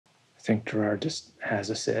I think Gerard just has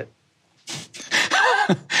a sit.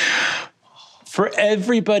 For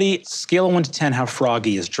everybody, scale of 1 to 10, how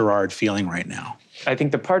froggy is Gerard feeling right now? I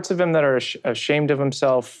think the parts of him that are ashamed of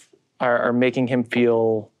himself are making him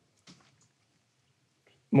feel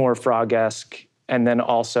more frog-esque, and then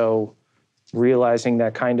also realizing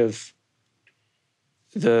that kind of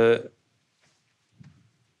the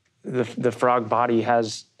frog body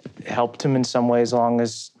has helped him in some ways along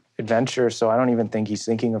his adventure, so I don't even think he's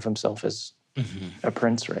thinking of himself as a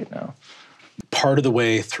prince right now. Part of the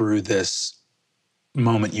way through this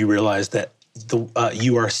moment, you realize that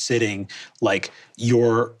you are sitting like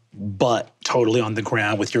your butt totally on the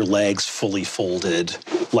ground with your legs fully folded,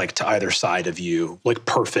 like to either side of you, like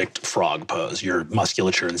perfect frog pose. Your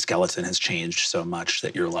musculature and skeleton has changed so much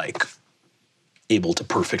that you're like able to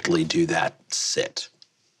perfectly do that sit.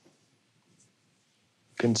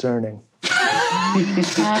 Concerning.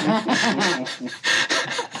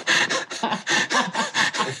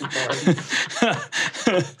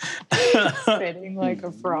 Sitting like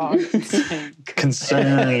a frog.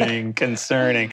 Concerning.